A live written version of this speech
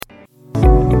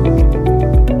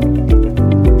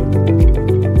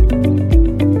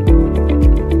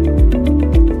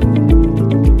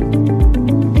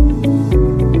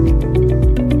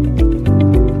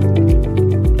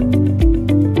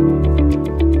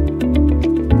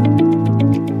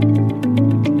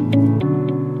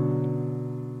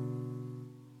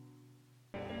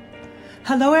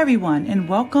everyone, and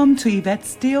welcome to Yvette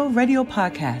Steele Radio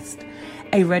Podcast,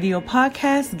 a radio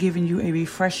podcast giving you a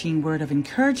refreshing word of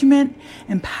encouragement,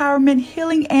 empowerment,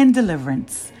 healing, and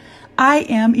deliverance. I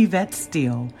am Yvette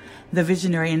Steele, the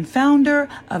visionary and founder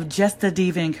of Just a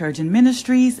Diva Encouraging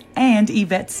Ministries and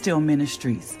Yvette Steele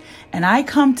Ministries, and I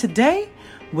come today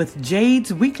with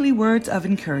Jade's weekly words of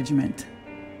encouragement.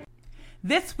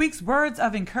 This week's words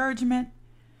of encouragement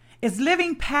is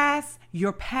living past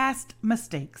your past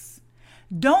mistakes.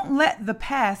 Don't let the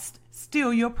past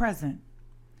steal your present.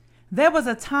 There was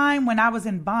a time when I was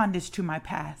in bondage to my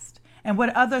past and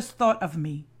what others thought of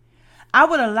me. I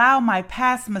would allow my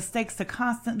past mistakes to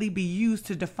constantly be used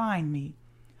to define me,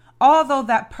 although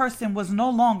that person was no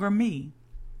longer me.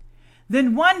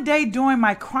 Then one day during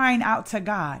my crying out to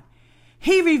God,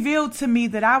 He revealed to me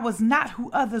that I was not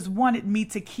who others wanted me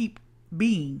to keep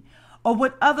being or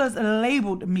what others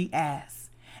labeled me as,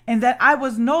 and that I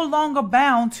was no longer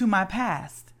bound to my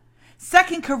past.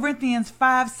 2 Corinthians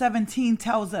 5:17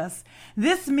 tells us,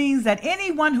 this means that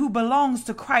anyone who belongs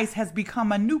to Christ has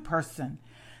become a new person.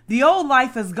 The old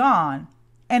life is gone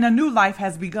and a new life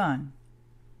has begun.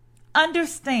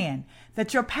 Understand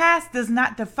that your past does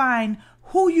not define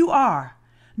who you are,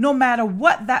 no matter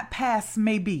what that past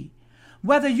may be.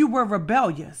 Whether you were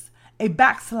rebellious, a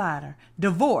backslider,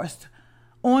 divorced,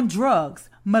 on drugs,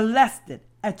 molested,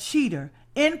 a cheater,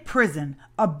 in prison,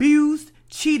 abused,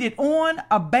 cheated on,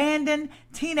 abandoned,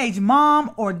 teenage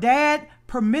mom or dad,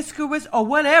 promiscuous, or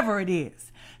whatever it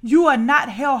is, you are not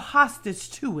held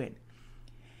hostage to it.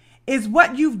 Is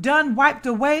what you've done wiped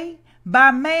away?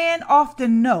 By man,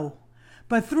 often no.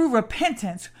 But through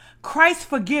repentance, Christ's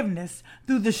forgiveness,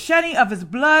 through the shedding of his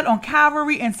blood on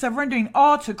Calvary and surrendering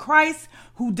all to Christ,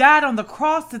 who died on the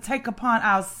cross to take upon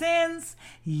our sins,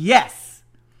 yes.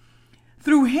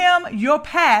 Through him, your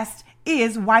past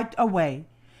is wiped away.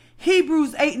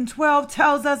 Hebrews 8:12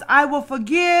 tells us, I will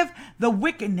forgive the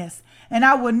wickedness and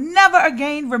I will never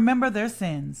again remember their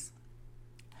sins.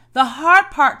 The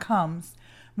hard part comes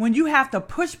when you have to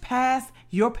push past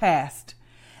your past,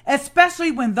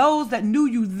 especially when those that knew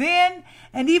you then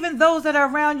and even those that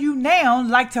are around you now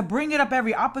like to bring it up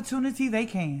every opportunity they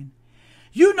can.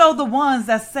 You know the ones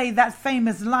that say that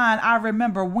famous line, I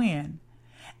remember when,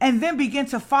 and then begin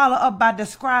to follow up by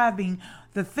describing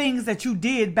the things that you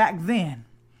did back then.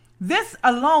 This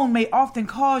alone may often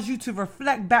cause you to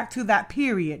reflect back to that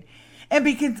period and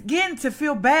begin to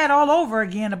feel bad all over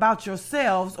again about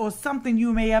yourselves or something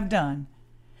you may have done.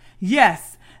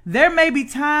 Yes, there may be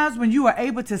times when you are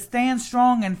able to stand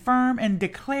strong and firm and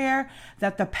declare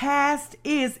that the past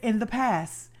is in the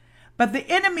past. But the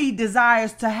enemy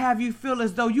desires to have you feel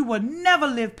as though you will never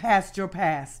live past your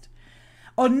past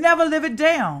or never live it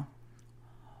down,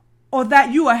 or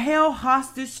that you are held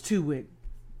hostage to it.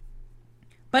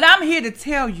 But I'm here to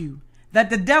tell you that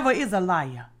the devil is a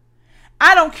liar.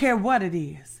 I don't care what it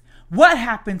is, what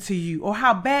happened to you, or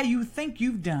how bad you think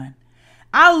you've done.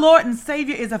 Our Lord and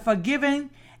Savior is a forgiving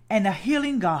and a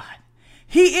healing God.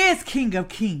 He is King of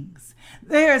Kings.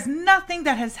 There is nothing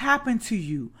that has happened to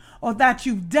you or that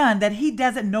you've done that he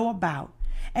doesn't know about.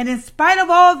 And in spite of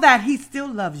all that, he still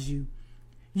loves you.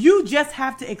 You just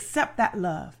have to accept that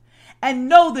love and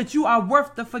know that you are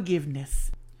worth the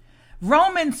forgiveness.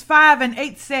 Romans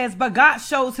 5:8 says, but God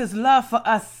shows his love for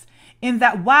us in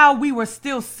that while we were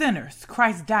still sinners,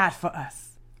 Christ died for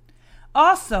us.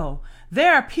 Also,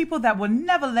 there are people that will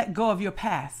never let go of your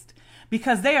past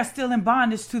because they are still in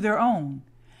bondage to their own,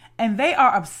 and they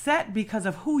are upset because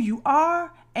of who you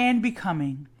are and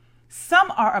becoming.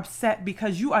 Some are upset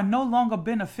because you are no longer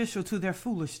beneficial to their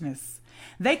foolishness.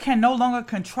 They can no longer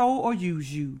control or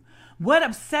use you. What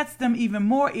upsets them even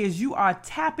more is you are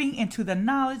tapping into the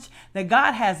knowledge that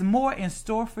God has more in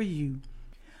store for you.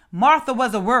 Martha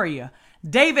was a worrier.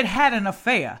 David had an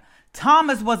affair.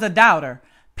 Thomas was a doubter.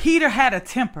 Peter had a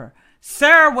temper.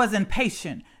 Sarah was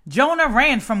impatient. Jonah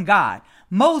ran from God.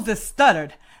 Moses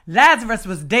stuttered. Lazarus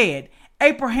was dead.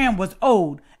 Abraham was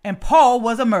old. And Paul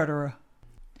was a murderer.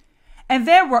 And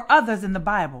there were others in the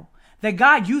Bible that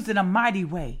God used in a mighty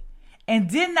way and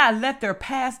did not let their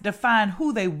past define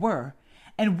who they were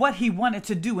and what he wanted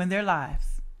to do in their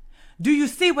lives. Do you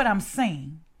see what I'm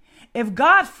saying? If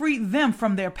God freed them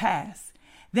from their past,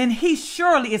 then he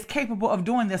surely is capable of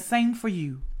doing the same for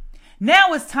you.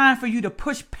 Now it's time for you to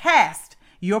push past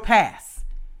your past.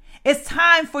 It's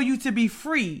time for you to be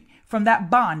free from that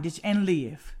bondage and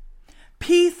live.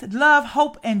 Peace, love,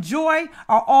 hope, and joy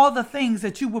are all the things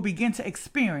that you will begin to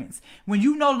experience when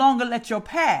you no longer let your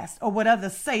past or what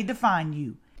others say define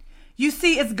you. You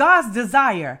see, it's God's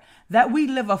desire that we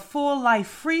live a full life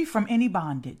free from any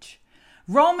bondage.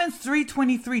 Romans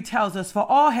 3:23 tells us, for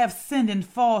all have sinned and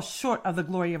fall short of the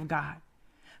glory of God.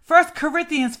 1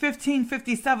 Corinthians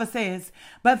 15:57 says,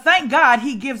 but thank God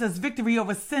he gives us victory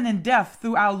over sin and death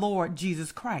through our Lord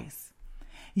Jesus Christ.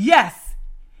 Yes,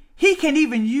 he can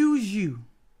even use you.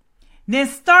 Then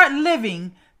start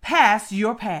living past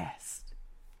your past.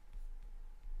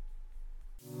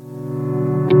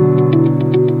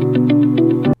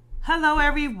 Hello,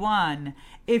 everyone.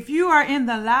 If you are in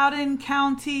the Loudoun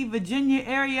County, Virginia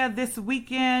area this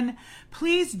weekend,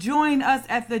 please join us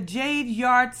at the Jade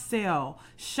Yard Sale,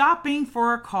 Shopping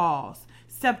for a Cause,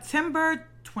 September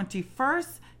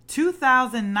 21st,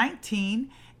 2019,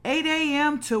 8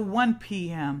 a.m. to 1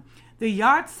 p.m. The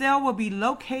yard sale will be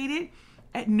located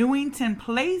at Newington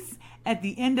Place at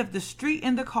the end of the street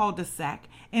in the cul-de-sac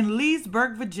in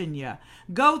Leesburg, Virginia.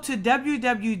 Go to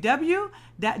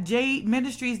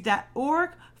www.jadeministries.org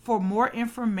for more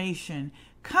information.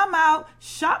 Come out,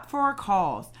 shop for a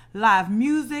cause. Live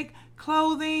music,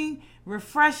 clothing,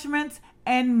 refreshments,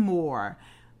 and more.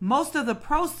 Most of the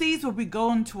proceeds will be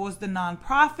going towards the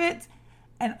nonprofit,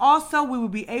 and also we will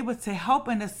be able to help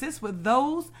and assist with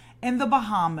those in the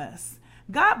Bahamas.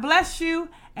 God bless you,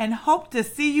 and hope to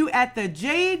see you at the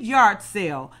Jade Yard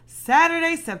Sale,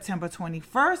 Saturday, September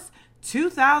 21st,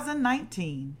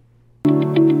 2019.